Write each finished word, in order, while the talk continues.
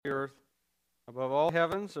the earth, above all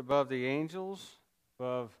heavens, above the angels,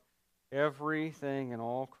 above everything in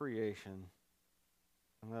all creation,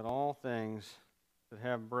 and let all things that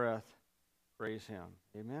have breath praise him.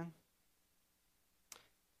 Amen.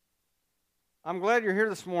 I'm glad you're here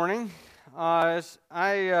this morning. As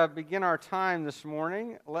I begin our time this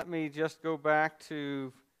morning, let me just go back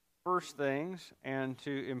to first things and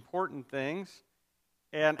to important things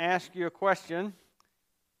and ask you a question.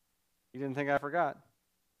 You didn't think I forgot.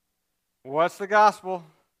 What's the gospel?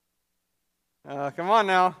 Come on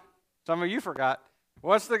now. Some of you forgot.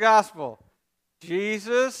 What's the gospel?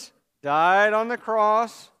 Jesus died on the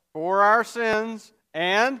cross for our sins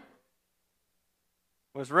and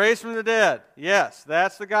was raised from the dead. Yes,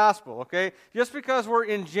 that's the gospel, okay? Just because we're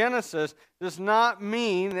in Genesis does not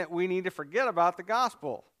mean that we need to forget about the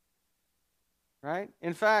gospel, right?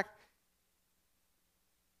 In fact,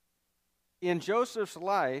 in Joseph's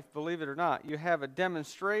life, believe it or not, you have a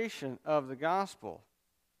demonstration of the gospel,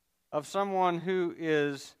 of someone who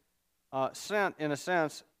is sent, in a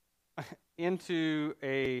sense, into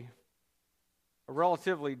a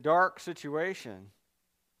relatively dark situation,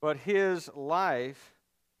 but his life,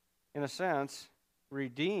 in a sense,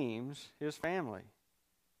 redeems his family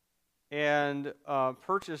and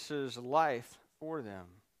purchases life for them.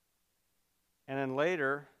 And then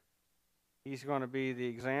later, he's going to be the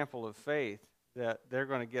example of faith that they're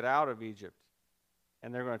going to get out of Egypt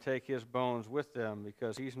and they're going to take his bones with them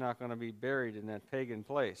because he's not going to be buried in that pagan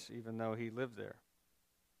place, even though he lived there.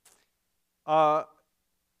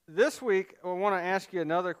 This week, I want to ask you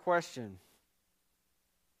another question.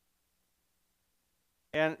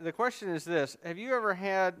 And the question is this: have you ever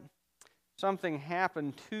had something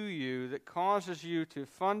happen to you that causes you to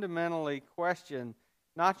fundamentally question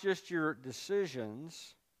not just your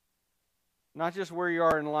decisions, not just where you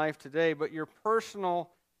are in life today, but your personal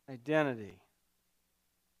identity?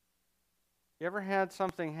 You ever had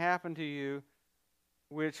something happen to you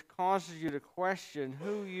which causes you to question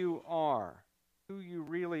who you are, who you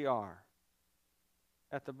really are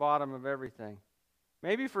at the bottom of everything?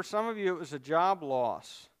 Maybe for some of you it was a job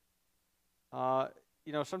loss.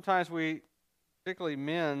 Sometimes we, particularly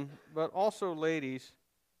men, but also ladies,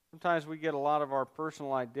 sometimes we get a lot of our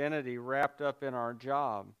personal identity wrapped up in our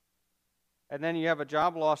job. And then you have a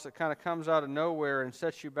job loss that kind of comes out of nowhere and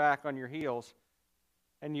sets you back on your heels.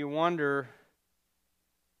 And you wonder,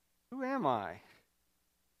 who am I?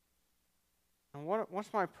 And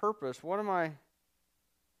what's my purpose? What am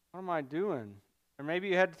I doing? Or maybe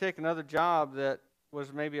you had to take another job that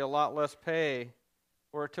was maybe a lot less pay,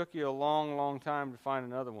 or it took you a long, long time to find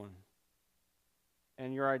another one.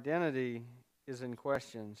 And your identity is in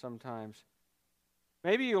question sometimes.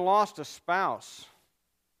 Maybe you lost a spouse.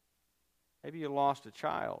 Maybe you lost a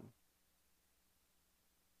child.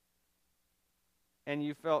 And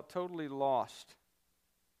you felt totally lost.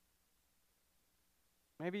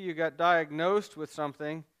 Maybe you got diagnosed with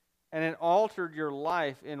something and it altered your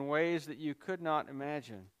life in ways that you could not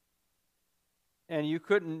imagine. And you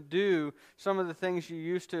couldn't do some of the things you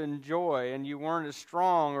used to enjoy, and you weren't as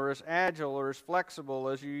strong or as agile or as flexible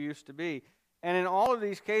as you used to be. And in all of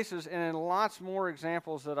these cases, and in lots more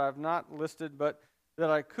examples that I've not listed but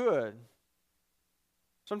that I could,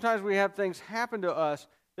 sometimes we have things happen to us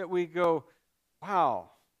that we go, wow,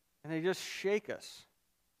 and they just shake us.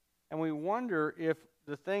 And we wonder if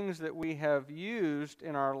the things that we have used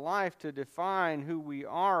in our life to define who we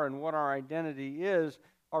are and what our identity is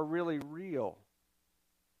are really real.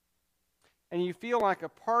 And you feel like a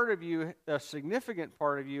part of you, a significant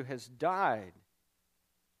part of you, has died.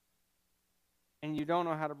 And you don't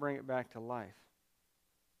know how to bring it back to life.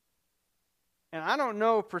 And I don't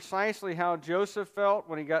know precisely how Joseph felt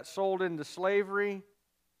when he got sold into slavery.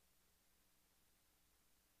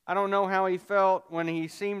 I don't know how he felt when he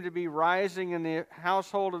seemed to be rising in the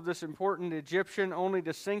household of this important Egyptian, only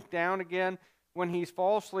to sink down again when he's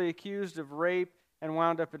falsely accused of rape and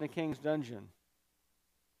wound up in the king's dungeon.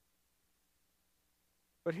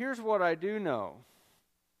 But here's what I do know.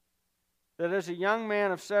 That as a young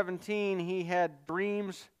man of 17, he had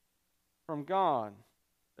dreams from God.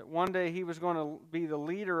 That one day he was going to be the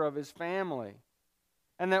leader of his family.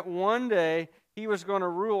 And that one day he was going to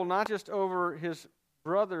rule not just over his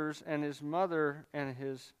brothers and his mother and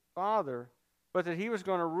his father, but that he was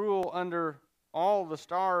going to rule under all the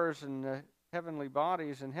stars and the heavenly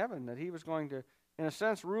bodies in heaven. That he was going to, in a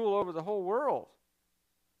sense, rule over the whole world.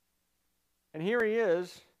 And here he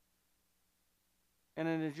is in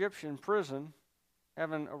an Egyptian prison,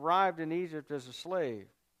 having arrived in Egypt as a slave.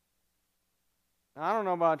 Now, I don't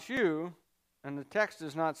know about you, and the text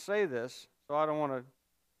does not say this, so I don't want to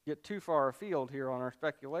get too far afield here on our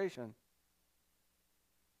speculation.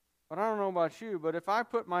 But I don't know about you, but if I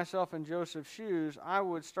put myself in Joseph's shoes, I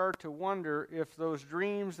would start to wonder if those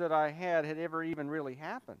dreams that I had ever even really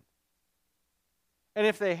happened. And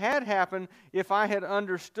if they had happened, if I had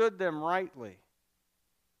understood them rightly.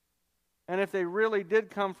 And if they really did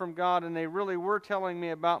come from God and they really were telling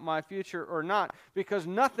me about my future or not. Because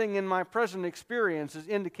nothing in my present experience is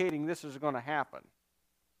indicating this is going to happen.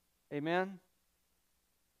 Amen?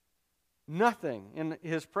 Nothing in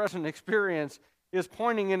his present experience is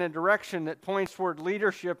pointing in a direction that points toward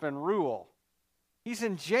leadership and rule. He's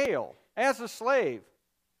in jail as a slave.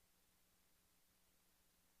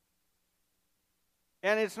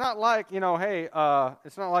 And it's not like, hey,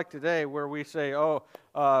 it's not like today where we say,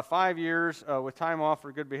 5 years with time off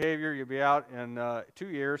for good behavior, you'll be out in 2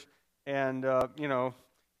 years, and,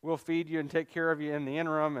 we'll feed you and take care of you in the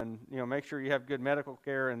interim and, make sure you have good medical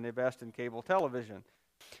care and the best in cable television.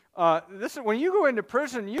 This is when you go into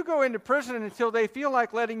prison until they feel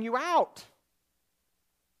like letting you out.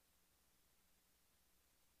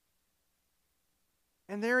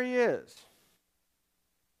 And there he is.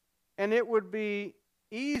 And it would be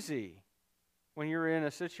easy when you're in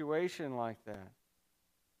a situation like that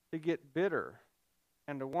to get bitter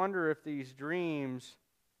and to wonder if these dreams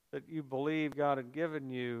that you believe God had given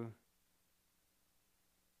you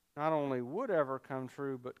not only would ever come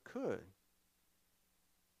true, but could.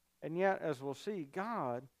 And yet, as we'll see,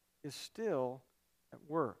 God is still at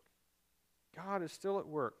work. God is still at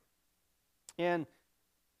work. And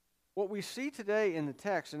what we see today in the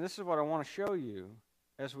text, and this is what I want to show you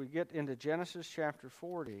as we get into Genesis chapter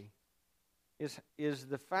 40, is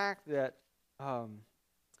the fact that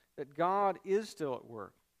that God is still at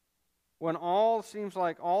work. When all seems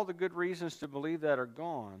like all the good reasons to believe that are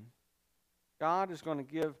gone, God is going to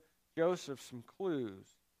give Joseph some clues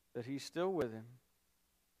that he's still with him,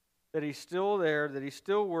 that he's still there, that he's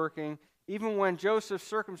still working. Even when Joseph's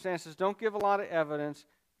circumstances don't give a lot of evidence,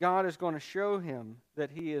 God is going to show him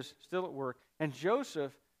that he is still at work. And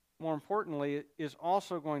Joseph, more importantly, is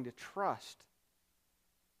also going to trust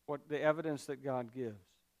what the evidence that God gives.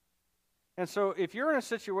 And so if you're in a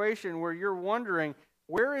situation where you're wondering,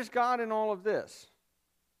 where is God in all of this?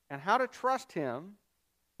 And how to trust him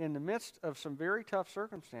in the midst of some very tough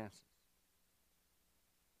circumstances.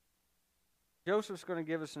 Joseph's going to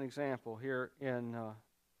give us an example here in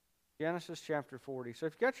Genesis chapter 40. So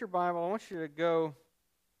if you've got your Bible, I want you to go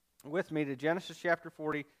with me to Genesis chapter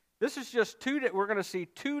 40. This is just 2 days. We're going to see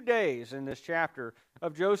 2 days in this chapter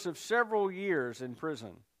of Joseph's several years in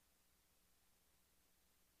prison.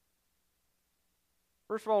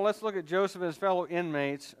 First of all, let's look at Joseph and his fellow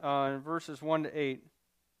inmates in verses 1 to 8.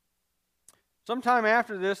 Sometime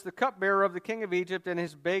after this, the cupbearer of the king of Egypt and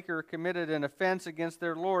his baker committed an offense against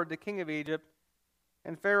their lord, the king of Egypt.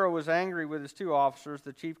 And Pharaoh was angry with his 2 officers,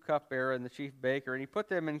 the chief cupbearer and the chief baker, and he put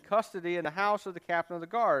them in custody in the house of the captain of the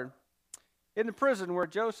guard, in the prison where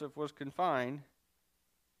Joseph was confined.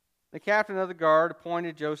 The captain of the guard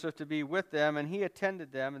appointed Joseph to be with them, and he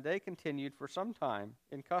attended them, and they continued for some time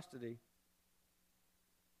in custody.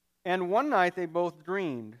 And one night they both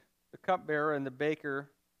dreamed, the cupbearer and the baker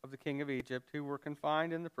of the king of Egypt, who were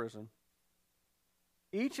confined in the prison.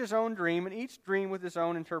 Each his own dream, and each dream with his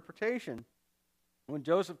own interpretation. When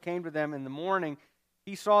Joseph came to them in the morning,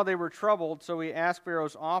 he saw they were troubled, so he asked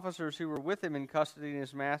Pharaoh's officers who were with him in custody in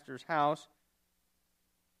his master's house,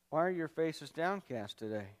 "Why are your faces downcast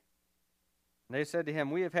today?" And they said to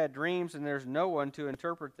him, "We have had dreams, and there's no one to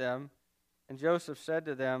interpret them." And Joseph said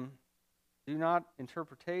to them, "Do not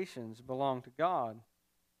interpretations belong to God?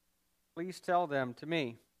 Please tell them to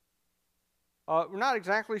me." We're not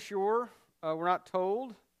exactly sure. We're not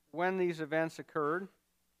told when these events occurred.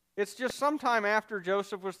 It's just sometime after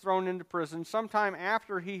Joseph was thrown into prison, sometime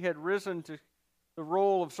after he had risen to the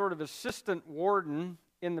role of sort of assistant warden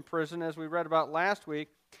in the prison, as we read about last week.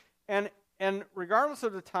 And regardless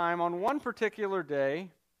of the time, on one particular day,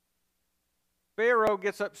 Pharaoh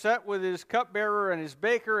gets upset with his cupbearer and his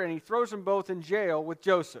baker, and he throws them both in jail with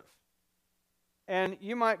Joseph. And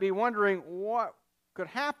you might be wondering what could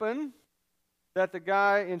happen that the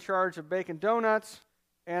guy in charge of baking donuts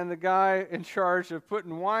and the guy in charge of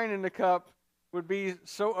putting wine in the cup would be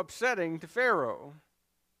so upsetting to Pharaoh.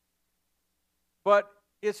 But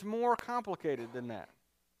it's more complicated than that.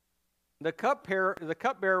 The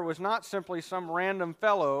cupbearer was not simply some random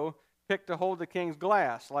fellow picked to hold the king's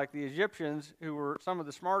glass, like the Egyptians, who were some of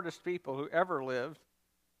the smartest people who ever lived,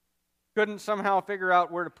 couldn't somehow figure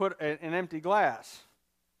out where to put an empty glass.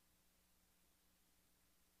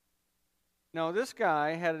 No, this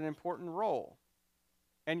guy had an important role.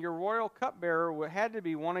 And your royal cupbearer had to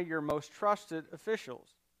be one of your most trusted officials,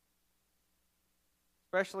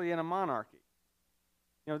 especially in a monarchy.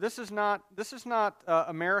 This is not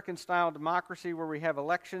American-style democracy where we have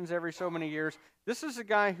elections every so many years. This is a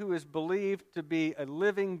guy who is believed to be a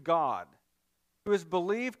living God, who is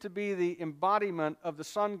believed to be the embodiment of the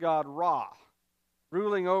sun god Ra,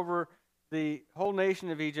 ruling over the whole nation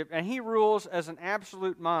of Egypt. And he rules as an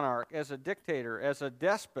absolute monarch, as a dictator, as a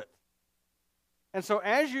despot. And so,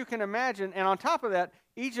 as you can imagine, and on top of that,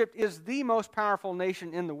 Egypt is the most powerful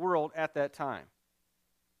nation in the world at that time.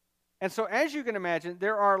 And so, as you can imagine,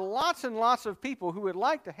 there are lots and lots of people who would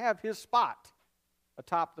like to have his spot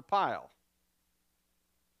atop the pile.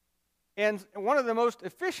 And one of the most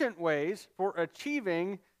efficient ways for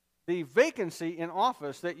achieving the vacancy in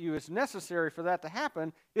office that is necessary for that to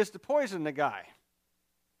happen is to poison the guy.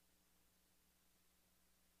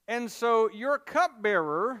 And so, your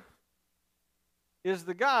cupbearer is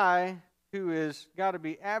the guy who has got to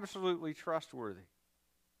be absolutely trustworthy.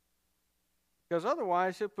 Because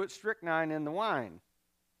otherwise, he'll put strychnine in the wine.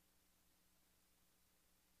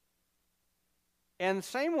 And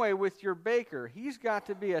same way with your baker. He's got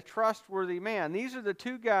to be a trustworthy man. These are the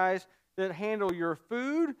two guys that handle your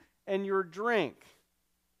food and your drink.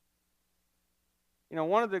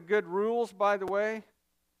 One of the good rules, by the way,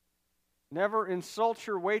 never insult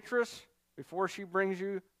your waitress before she brings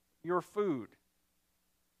you your food.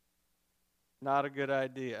 Not a good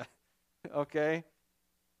idea. Okay?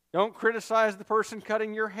 Don't criticize the person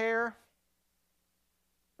cutting your hair.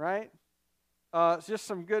 Right? It's just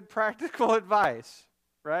some good practical advice.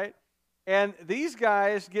 Right? And these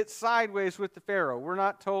guys get sideways with the Pharaoh. We're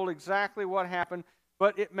not told exactly what happened,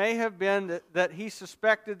 but it may have been that he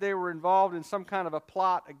suspected they were involved in some kind of a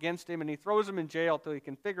plot against him, and he throws them in jail till he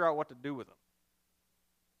can figure out what to do with them.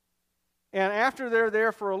 And after they're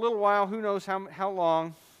there for a little while, who knows how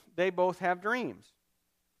long, they both have dreams.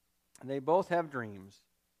 They both have dreams.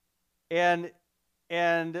 And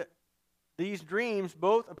these dreams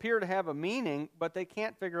both appear to have a meaning, but they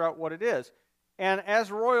can't figure out what it is. And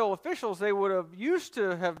as royal officials, they would have used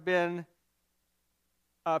to have been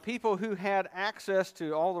people who had access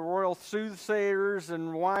to all the royal soothsayers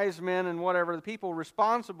and wise men and whatever, the people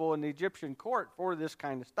responsible in the Egyptian court for this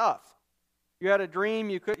kind of stuff. You had a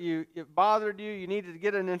dream, it bothered you, you needed to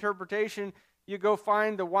get an interpretation. You go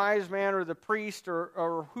find the wise man or the priest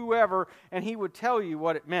or whoever, and he would tell you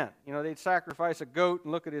what it meant. They'd sacrifice a goat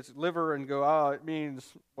and look at its liver and go, oh, it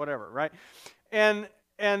means whatever, right? And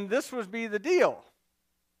this would be the deal.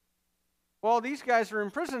 Well, these guys are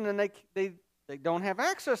in prison, and they don't have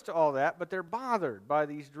access to all that, but they're bothered by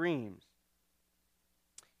these dreams.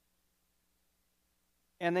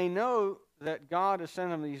 And they know that God has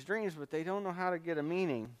sent them these dreams, but they don't know how to get a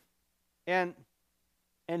meaning. And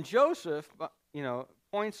Joseph,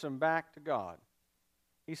 points them back to God.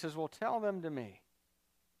 He says, well, tell them to me.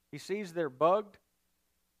 He sees they're bugged,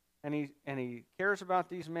 and he cares about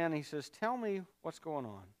these men. He says, tell me what's going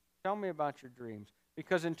on. Tell me about your dreams,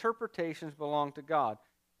 because interpretations belong to God.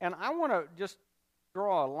 And I want to just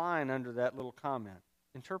draw a line under that little comment.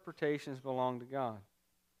 Interpretations belong to God.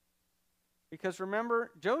 Because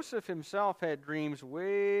remember, Joseph himself had dreams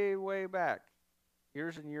way, way back,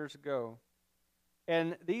 years and years ago.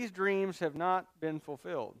 And these dreams have not been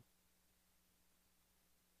fulfilled.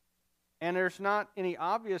 And there's not any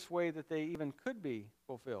obvious way that they even could be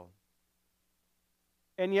fulfilled.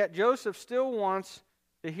 And yet Joseph still wants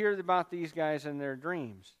to hear about these guys and their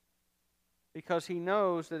dreams, because he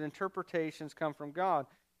knows that interpretations come from God.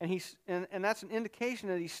 And that's an indication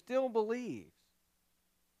that he still believes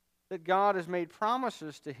that God has made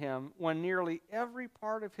promises to him when nearly every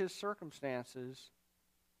part of his circumstances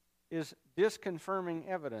is disconfirming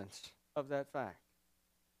evidence of that fact.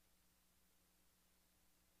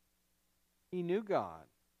 He knew God.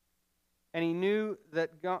 And he knew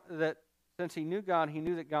that since he knew God, he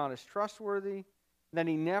knew that God is trustworthy, that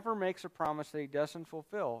he never makes a promise that he doesn't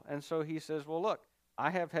fulfill. And so he says, well, look, I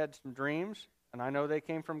have had some dreams, and I know they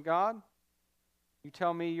came from God. You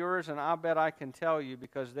tell me yours, and I'll bet I can tell you,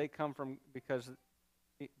 because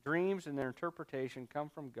dreams and their interpretation come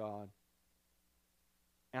from God.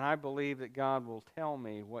 And I believe that God will tell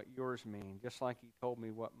me what yours mean, just like he told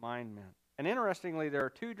me what mine meant. And interestingly, there are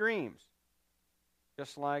two dreams,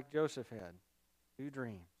 just like Joseph had. Two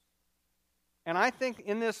dreams. And I think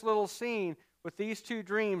in this little scene, with these two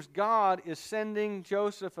dreams, God is sending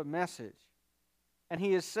Joseph a message. And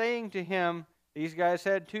he is saying to him, these guys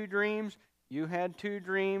had two dreams, you had two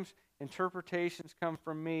dreams, interpretations come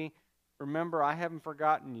from me. Remember, I haven't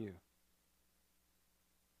forgotten you.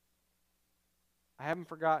 I haven't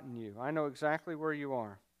forgotten you. I know exactly where you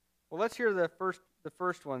are. Well, let's hear the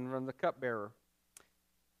first one from the cupbearer.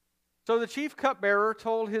 So the chief cupbearer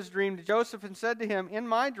told his dream to Joseph and said to him, "In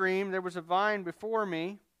my dream there was a vine before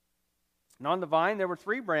me, and on the vine there were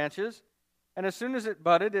 3 branches, and as soon as it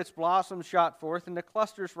budded, its blossoms shot forth, and the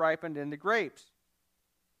clusters ripened into grapes.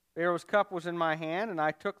 Pharaoh's cup was in my hand, and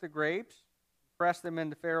I took the grapes, pressed them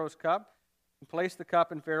into Pharaoh's cup, and placed the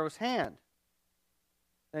cup in Pharaoh's hand."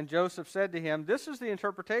 Then Joseph said to him, "This is the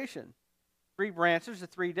interpretation. 3 branches of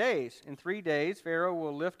 3 days. In 3 days Pharaoh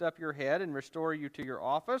will lift up your head and restore you to your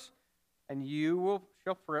office, and you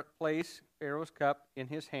shall place Pharaoh's cup in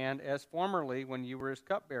his hand as formerly when you were his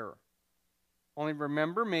cupbearer. Only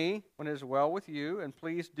remember me when it is well with you, and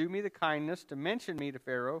please do me the kindness to mention me to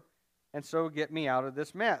Pharaoh, and so get me out of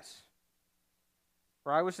this mess.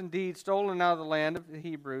 For I was indeed stolen out of the land of the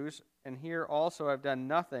Hebrews, and here also I have done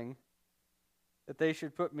nothing that they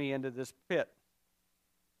should put me into this pit."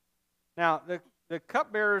 Now, the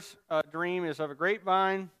cupbearer's dream is of a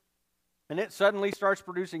grapevine, and it suddenly starts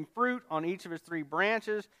producing fruit on each of its 3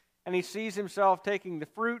 branches, and he sees himself taking the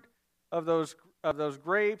fruit of those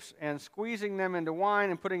grapes and squeezing them into wine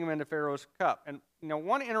and putting them into Pharaoh's cup. And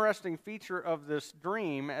one interesting feature of this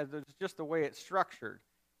dream is just the way it's structured.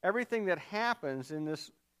 Everything that happens in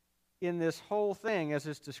this whole thing, as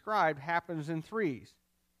it's described, happens in 3s.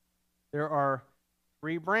 There are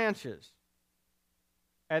 3 branches.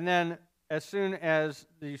 And then as soon as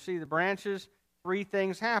you see the branches, 3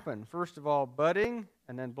 things happen. First of all, budding,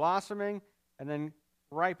 and then blossoming, and then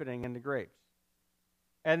ripening into grapes.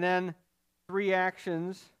 And then 3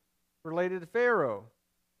 actions related to Pharaoh.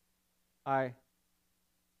 I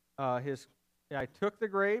took the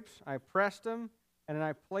grapes, I pressed them, and then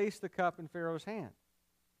I placed the cup in Pharaoh's hand.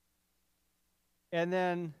 And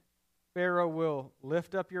then Pharaoh will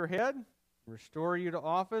lift up your head, restore you to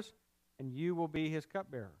office, and you will be his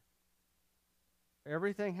cupbearer.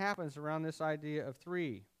 Everything happens around this idea of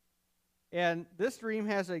 3. And this dream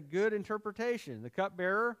has a good interpretation. The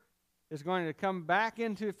cupbearer is going to come back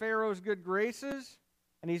into Pharaoh's good graces,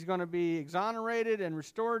 and he's going to be exonerated and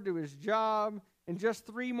restored to his job in just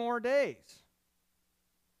 3 more days.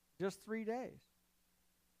 Just 3 days.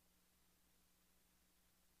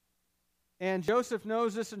 And Joseph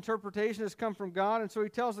knows this interpretation has come from God, and so he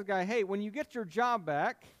tells the guy, "Hey, when you get your job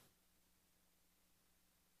back,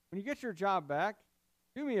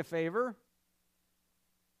 do me a favor.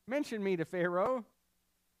 Mention me to Pharaoh.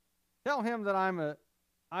 Tell him that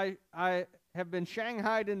I have been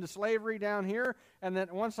shanghaied into slavery down here, and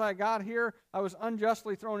that once I got here, I was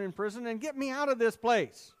unjustly thrown in prison, and get me out of this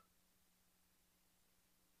place."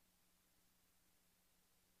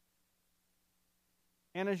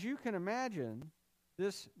 And as you can imagine,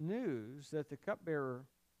 this news that the cupbearer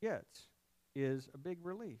gets is a big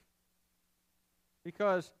relief.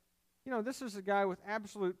 Because, this is a guy with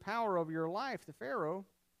absolute power over your life, the Pharaoh.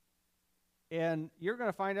 And you're going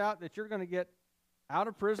to find out that you're going to get out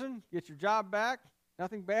of prison, get your job back.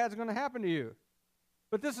 Nothing bad's going to happen to you.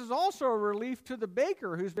 But this is also a relief to the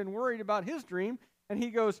baker who's been worried about his dream. And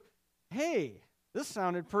he goes, "Hey, this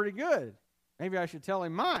sounded pretty good. Maybe I should tell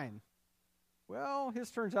him mine." Well, his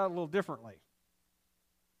turns out a little differently.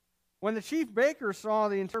 When the chief baker saw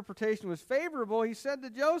the interpretation was favorable, he said to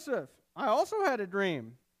Joseph, "I also had a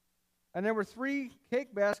dream, and there were 3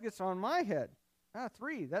 cake baskets on my head."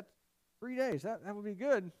 3, that's 3 days. That would be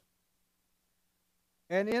good.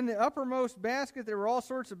 "And in the uppermost basket there were all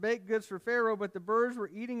sorts of baked goods for Pharaoh, but the birds were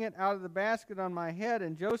eating it out of the basket on my head."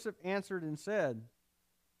 And Joseph answered and said,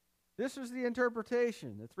 "This is the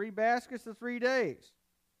interpretation. The 3 baskets, the 3 days.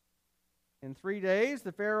 In 3 days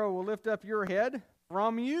the Pharaoh will lift up your head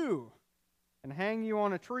from you and hang you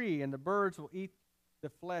on a tree, and the birds will eat the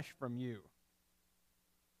flesh from you."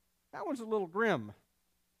 That one's a little grim.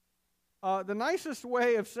 The nicest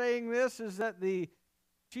way of saying this is that the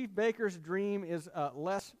chief baker's dream is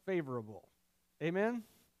less favorable. Amen?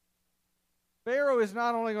 Pharaoh is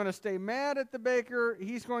not only going to stay mad at the baker,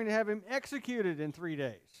 he's going to have him executed in 3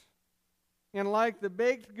 days. And like the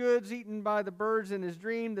baked goods eaten by the birds in his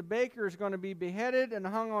dream, the baker is going to be beheaded and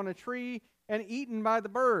hung on a tree and eaten by the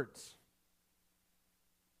birds.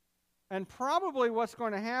 And probably what's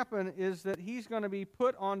going to happen is that he's going to be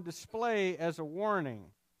put on display as a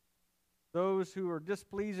warning. Those who are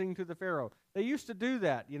displeasing to the Pharaoh. They used to do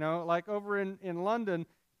that, like over in London,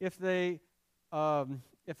 if they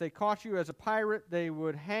caught you as a pirate, they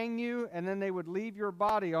would hang you, and then they would leave your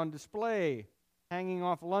body on display hanging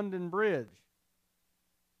off London Bridge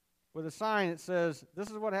with a sign that says, "This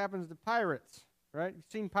is what happens to pirates," right? You've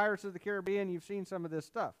seen Pirates of the Caribbean, you've seen some of this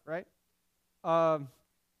stuff, right?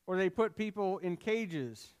 Or they put people in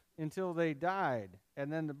cages until they died,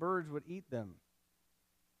 and then the birds would eat them,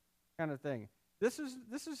 kind of thing. This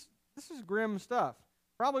is grim stuff.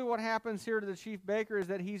 probably what happens here to the chief baker is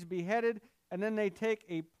that he's beheaded, and then they take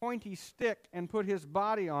a pointy stick and put his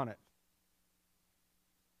body on it.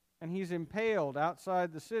 And he's impaled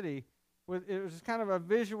outside the city. It was kind of a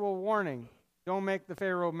visual warning. Don't make the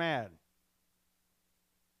Pharaoh mad.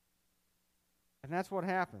 And that's what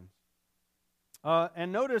happens.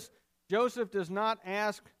 And notice, Joseph does not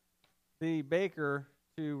ask the baker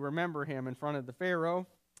to remember him in front of the Pharaoh.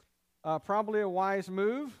 Probably a wise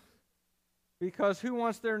move, because who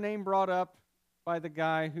wants their name brought up by the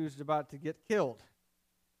guy who's about to get killed?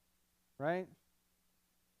 Right?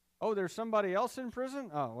 Oh, there's somebody else in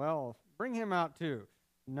prison? Oh, well, bring him out too.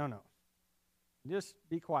 No. Just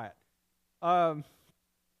be quiet. Let's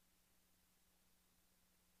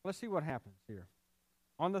see what happens here.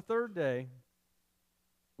 On the third day,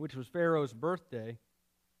 which was Pharaoh's birthday,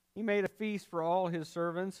 he made a feast for all his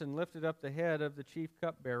servants and lifted up the head of the chief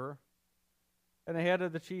cupbearer and the head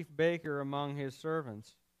of the chief baker among his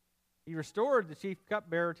servants. He restored the chief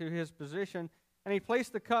cupbearer to his position, and he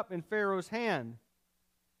placed the cup in Pharaoh's hand.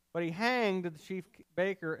 But he hanged the chief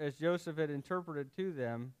baker as Joseph had interpreted to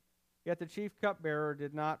them. Yet the chief cupbearer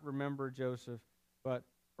did not remember Joseph, but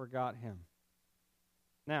forgot him.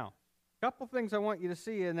 Now, a couple things I want you to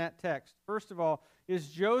see in that text. First of all, is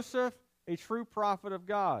Joseph a true prophet of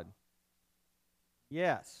God?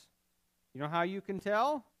 Yes. You know how you can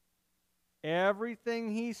tell? Everything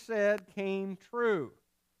he said came true.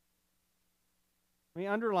 Let me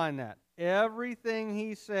underline that. Everything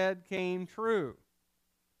he said came true.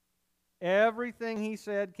 Everything he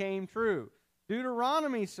said came true.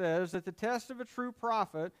 Deuteronomy says that the test of a true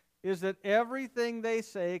prophet is that everything they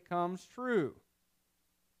say comes true.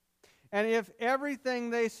 And if everything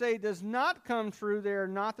they say does not come true, they are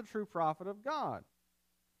not the true prophet of God.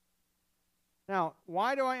 Now,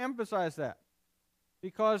 why do I emphasize that?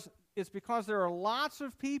 Because there are lots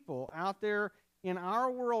of people out there in our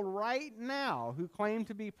world right now who claim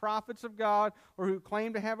to be prophets of God, or who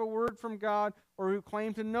claim to have a word from God, or who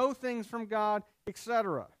claim to know things from God,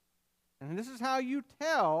 etc. And this is how you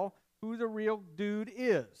tell who the real dude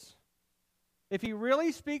is. If he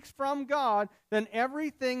really speaks from God, then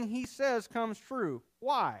everything he says comes true.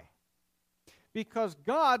 Why? Because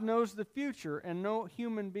God knows the future and no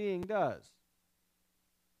human being does.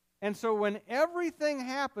 And so when everything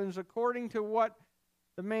happens according to what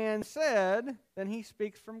the man said, then he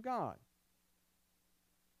speaks from God.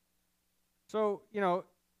 So,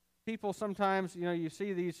 people sometimes, you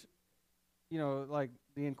see these, like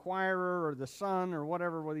the Inquirer or the Sun or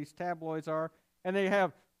whatever, where these tabloids are, and they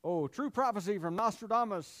have, true prophecy from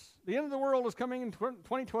Nostradamus. The end of the world is coming in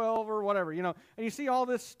 2012 or whatever, and you see all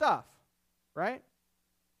this stuff, right?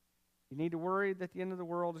 You need to worry that the end of the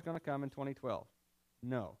world is going to come in 2012.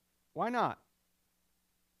 No. Why not?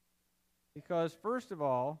 Because, first of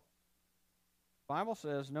all, the Bible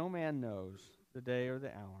says no man knows the day or the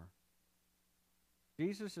hour.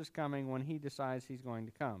 Jesus is coming when he decides he's going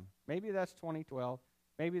to come. Maybe that's 2012.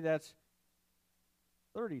 Maybe that's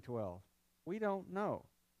 3012. We don't know.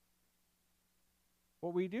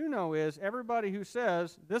 What we do know is everybody who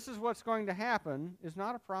says this is what's going to happen is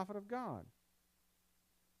not a prophet of God,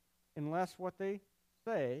 unless what they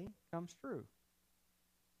say comes true.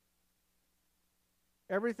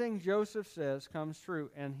 Everything Joseph says comes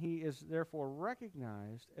true, and he is therefore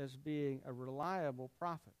recognized as being a reliable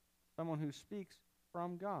prophet, someone who speaks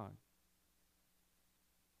from God.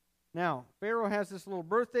 Now, Pharaoh has this little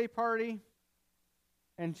birthday party,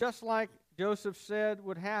 and just like Joseph said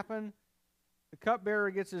would happen, the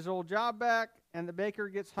cupbearer gets his old job back, and the baker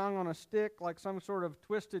gets hung on a stick like some sort of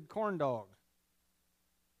twisted corn dog.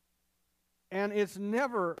 And it's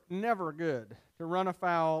never, never good to run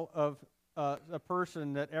afoul of a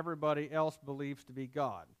person that everybody else believes to be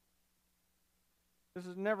God. This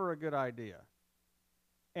is never a good idea.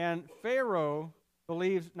 And Pharaoh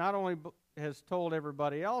believes, not only has told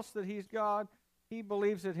everybody else that he's God, he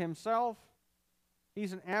believes it himself.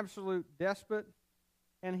 He's an absolute despot,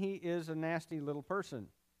 and he is a nasty little person.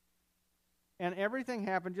 And everything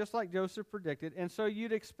happened just like Joseph predicted, and so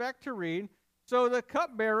you'd expect to read, so the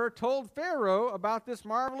cupbearer told Pharaoh about this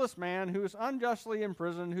marvelous man who is unjustly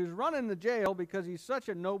imprisoned, who's running the jail because he's such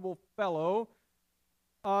a noble fellow,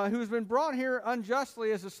 who's been brought here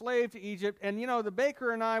unjustly as a slave to Egypt. And, the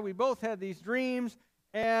baker and I, we both had these dreams,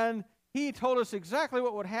 and he told us exactly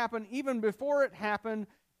what would happen even before it happened.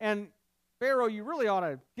 And, Pharaoh, you really ought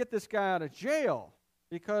to get this guy out of jail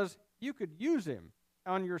because you could use him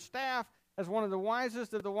on your staff as one of the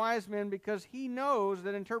wisest of the wise men, because he knows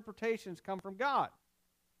that interpretations come from God.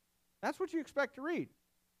 That's what you expect to read.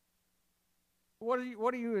 What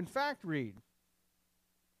do you in fact read?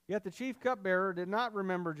 Yet the chief cupbearer did not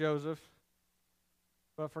remember Joseph,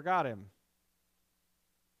 but forgot him.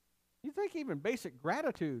 You'd think even basic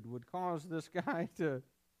gratitude would cause this guy to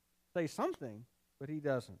say something, but he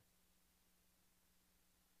doesn't.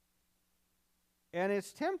 And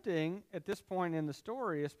it's tempting at this point in the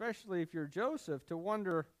story, especially if you're Joseph, to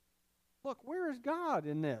wonder, look, where is God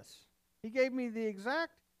in this? He gave me the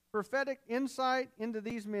exact prophetic insight into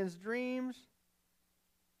these men's dreams.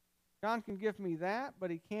 God can give me that,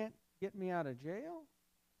 but he can't get me out of jail?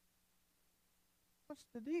 What's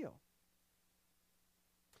the deal?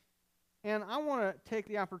 And I want to take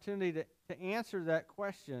the opportunity to answer that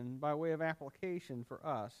question by way of application for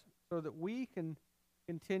us so that we can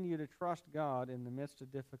continue to trust God in the midst of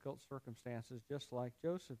difficult circumstances, just like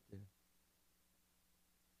Joseph did.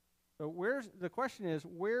 So the question is,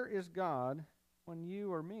 where is God when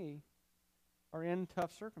you or me are in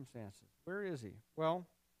tough circumstances? Where is he? Well,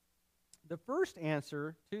 the first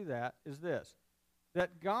answer to that is this,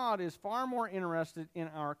 that God is far more interested in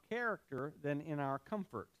our character than in our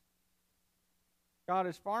comfort. God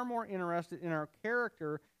is far more interested in our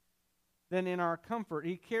character than in our comfort.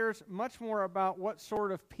 He cares much more about what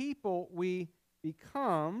sort of people we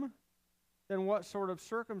become than what sort of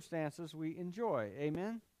circumstances we enjoy.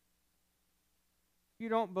 Amen? If you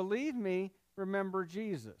don't believe me, remember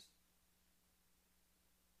Jesus.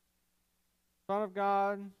 Son of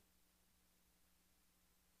God,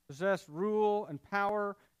 possessed rule and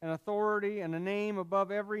power and authority and a name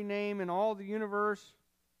above every name in all the universe.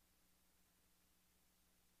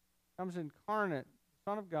 Becomes incarnate.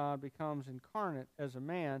 The Son of God becomes incarnate as a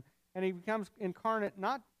man, and he becomes incarnate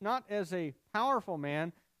not as a powerful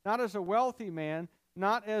man, not as a wealthy man,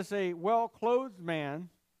 not as a well-clothed man,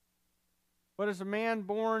 but as a man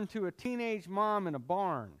born to a teenage mom in a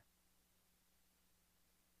barn.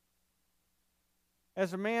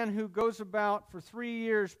 As a man who goes about for 3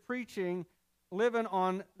 years preaching, living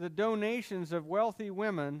on the donations of wealthy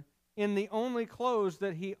women in the only clothes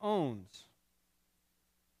that he owns.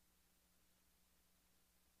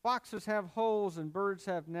 Foxes have holes and birds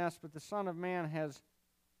have nests, but the Son of Man has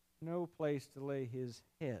no place to lay his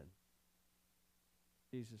head.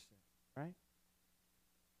 Jesus said, right?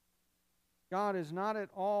 God is not at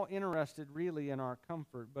all interested really in our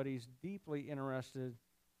comfort, but he's deeply interested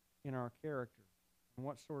in our character and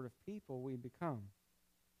what sort of people we become.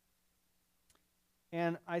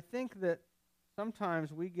 And I think that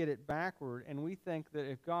sometimes we get it backward, and we think that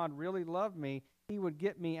if God really loved me, he would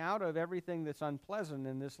get me out of everything that's unpleasant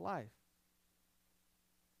in this life.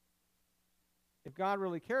 If God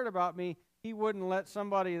really cared about me, he wouldn't let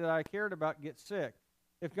somebody that I cared about get sick.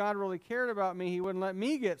 If God really cared about me, he wouldn't let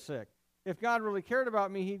me get sick. If God really cared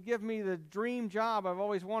about me, he'd give me the dream job I've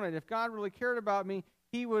always wanted. If God really cared about me,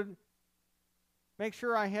 he would make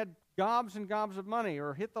sure I had gobs and gobs of money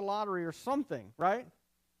or hit the lottery or something, right?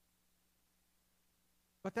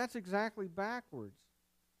 But that's exactly backwards.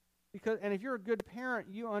 And if you're a good parent,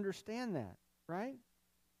 you understand that, right?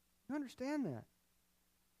 You understand that.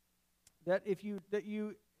 That if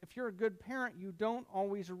you're a good parent, you don't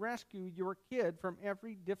always rescue your kid from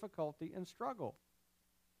every difficulty and struggle.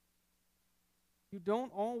 You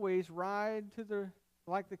don't always ride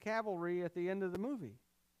like the cavalry at the end of the movie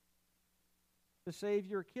to save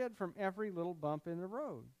your kid from every little bump in the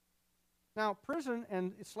road. Now, prison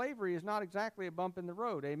and slavery is not exactly a bump in the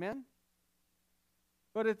road, amen?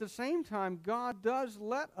 But at the same time, God does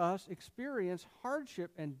let us experience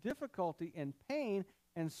hardship and difficulty and pain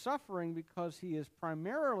and suffering because he is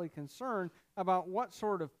primarily concerned about what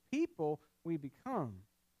sort of people we become.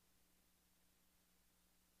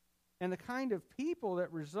 And the kind of people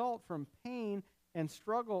that result from pain and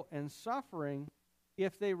struggle and suffering,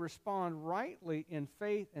 if they respond rightly in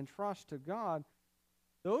faith and trust to God,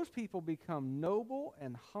 those people become noble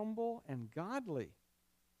and humble and godly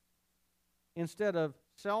instead of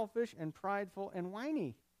selfish and prideful and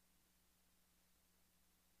whiny.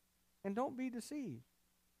 And don't be deceived.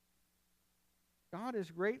 God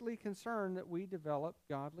is greatly concerned that we develop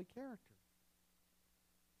godly character.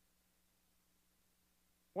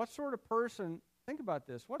 What sort of person, think about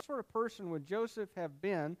this, what sort of person would Joseph have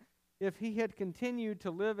been if he had continued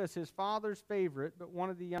to live as his father's favorite but one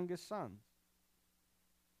of the youngest sons?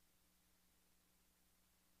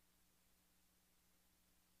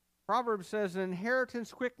 Proverbs says, an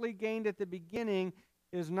inheritance quickly gained at the beginning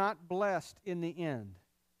is not blessed in the end.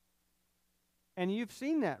 And you've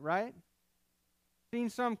seen that, right? Seen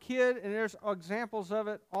some kid, and there's examples of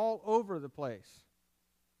it all over the place.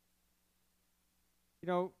 You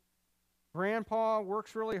know, grandpa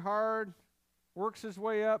works really hard, works his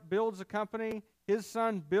way up, builds a company. His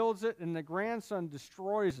son builds it, and the grandson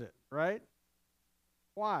destroys it, right?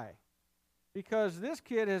 Why? Because this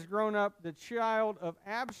kid has grown up the child of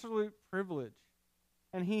absolute privilege,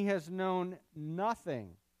 and he has known nothing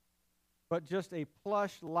but just a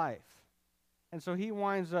plush life. And so he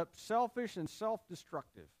winds up selfish and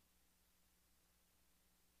self-destructive.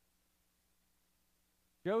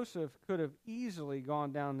 Joseph could have easily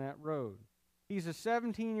gone down that road. He's a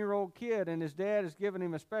 17-year-old kid, and his dad has given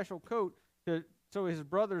him a special coat so his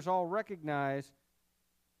brothers all recognize,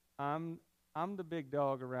 I'm the big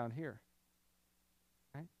dog around here.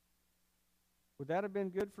 Right? Would that have been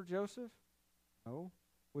good for Joseph? No.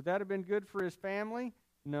 Would that have been good for his family?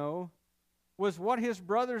 No. Was what his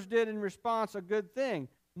brothers did in response a good thing?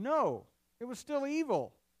 No. It was still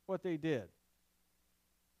evil, what they did.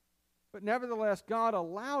 But nevertheless, God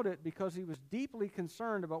allowed it because he was deeply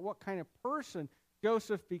concerned about what kind of person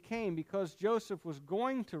Joseph became, because Joseph was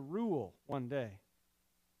going to rule one day.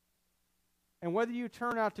 And whether you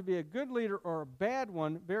turn out to be a good leader or a bad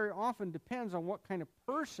one very often depends on what kind of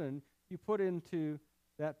person you put into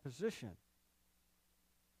that position.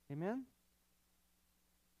 Amen?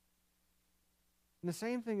 And the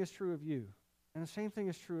same thing is true of you. And the same thing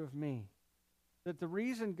is true of me. That the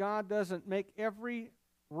reason God doesn't make every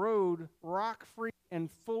road rock-free and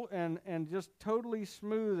full and just totally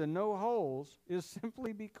smooth and no holes is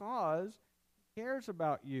simply because he cares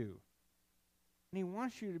about you. And he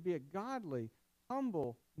wants you to be a godly,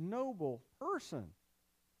 humble, noble person.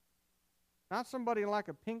 Not somebody like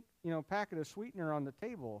a pink, packet of sweetener on the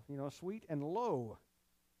table, sweet and low.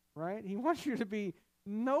 Right? He wants you to be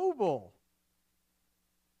noble.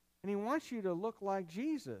 And he wants you to look like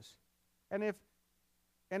Jesus. And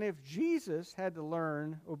if Jesus had to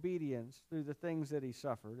learn obedience through the things that he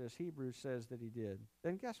suffered, as Hebrews says that he did,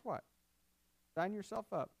 then guess what? Sign yourself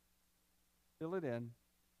up. Fill it in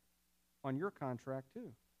on your contract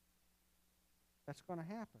too. That's going to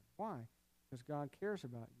happen. Why? Because God cares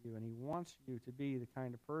about you, and he wants you to be the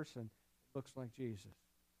kind of person that looks like Jesus.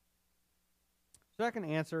 Second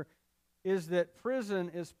answer is that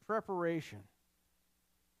prison is preparation.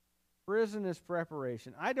 Prison is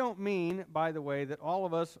preparation. I don't mean, by the way, that all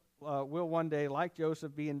of us will one day, like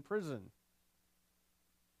Joseph, be in prison.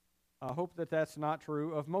 I hope that that's not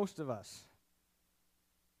true of most of us.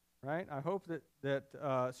 Right? I hope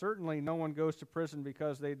that certainly no one goes to prison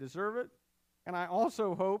because they deserve it. And I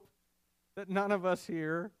also hope that none of us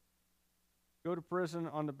here go to prison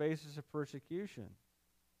on the basis of persecution.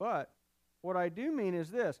 But what I do mean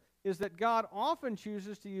is this, is that God often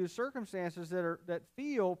chooses to use circumstances that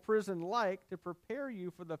feel prison-like to prepare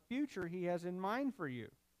you for the future he has in mind for you.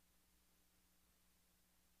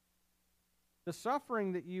 The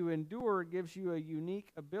suffering that you endure gives you a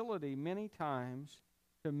unique ability many times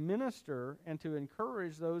to minister and to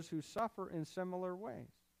encourage those who suffer in similar ways.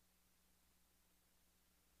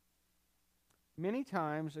 Many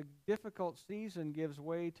times a difficult season gives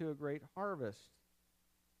way to a great harvest.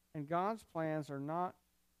 And God's plans are not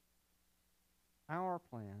our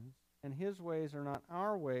plans, and his ways are not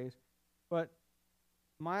our ways, but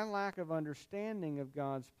my lack of understanding of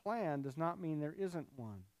God's plan does not mean there isn't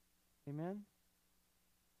one. Amen?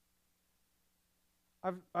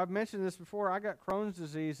 I've mentioned this before. I got Crohn's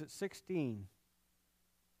disease at 16.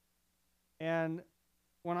 And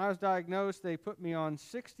when I was diagnosed, they put me on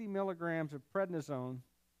 60 milligrams of prednisone,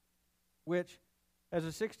 which, as a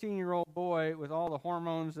 16-year-old boy with all the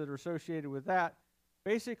hormones that are associated with that,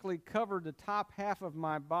 basically covered the top half of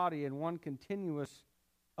my body in one continuous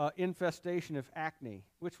infestation of acne,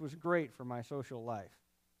 which was great for my social life.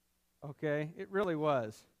 Okay? It really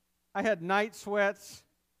was. I had night sweats.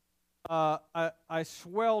 I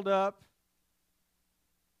swelled up.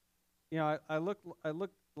 I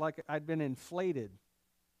looked like I'd been inflated.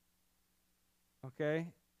 Okay?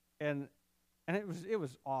 And it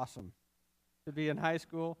was awesome to be in high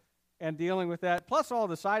school and dealing with that, plus all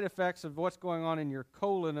the side effects of what's going on in your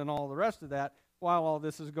colon and all the rest of that while all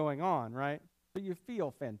this is going on, right? So you feel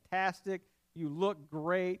fantastic, you look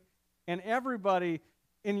great, and everybody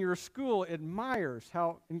in your school admires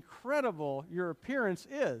how incredible your appearance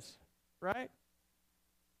is, right?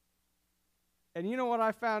 And you know what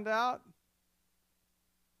I found out?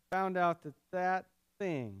 Found out that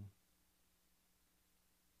thing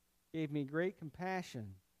gave me great compassion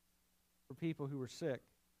for people who were sick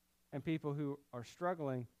and people who are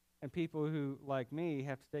struggling and people who, like me,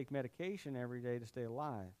 have to take medication every day to stay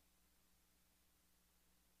alive.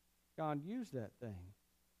 God used that thing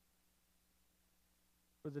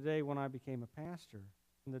for the day when I became a pastor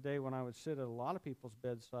and the day when I would sit at a lot of people's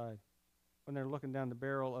bedside when they're looking down the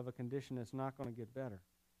barrel of a condition that's not going to get better.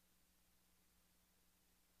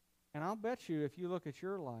 And I'll bet you if you look at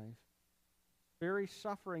your life, very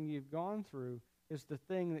suffering you've gone through is the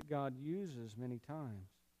thing that God uses many times.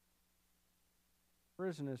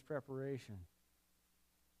 Prison is preparation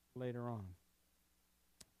later on.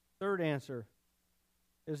 Third answer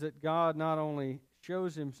is that God not only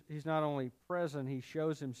shows him, he's not only present, he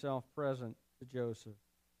shows himself present to Joseph.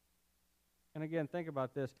 And again, think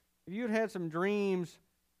about this. If you'd had some dreams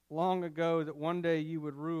long ago that one day you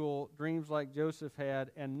would rule, dreams like Joseph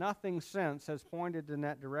had, and nothing since has pointed in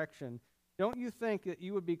that direction, don't you think that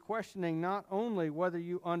you would be questioning not only whether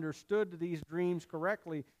you understood these dreams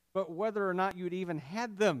correctly, but whether or not you'd even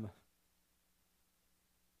had them?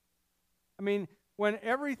 I mean, when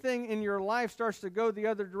everything in your life starts to go the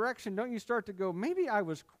other direction, don't you start to go, maybe I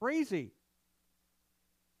was crazy?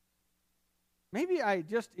 Maybe I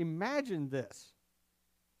just imagined this.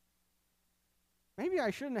 Maybe I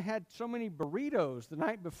shouldn't have had so many burritos the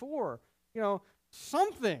night before. You know,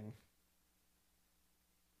 something.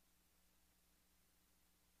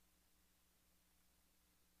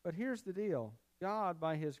 But here's the deal. God,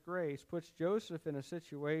 by his grace, puts Joseph in a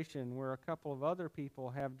situation where a couple of other people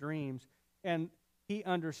have dreams, and he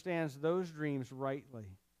understands those dreams rightly.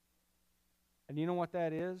 And you know what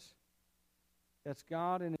that is? That's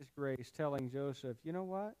God in his grace telling Joseph, you know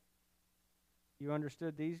what? You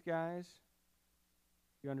understood these guys,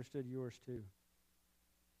 you understood yours too.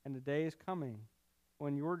 And the day is coming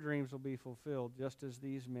when your dreams will be fulfilled just as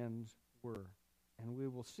these men's were. And we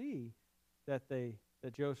will see that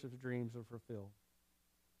Joseph's dreams are fulfilled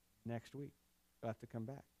next week. You'll have to come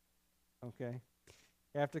back. Okay?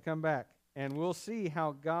 You have to come back. And we'll see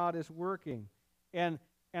how God is working. And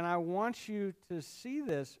I want you to see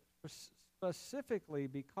this specifically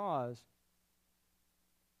because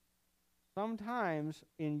sometimes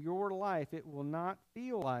in your life it will not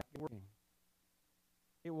feel like working.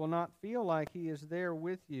 It will not feel like he is there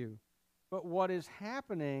with you. But what is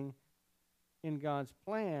happening in God's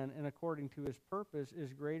plan and according to his purpose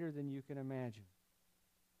is greater than you can imagine.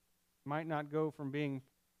 Might not go from being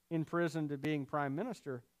in prison to being prime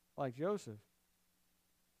minister like Joseph.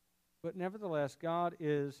 But nevertheless, God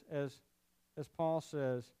is, as Paul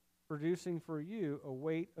says, producing for you a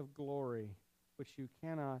weight of glory which you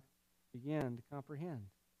cannot begin to comprehend.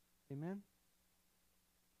 Amen?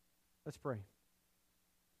 Let's pray.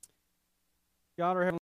 God, our Heavenly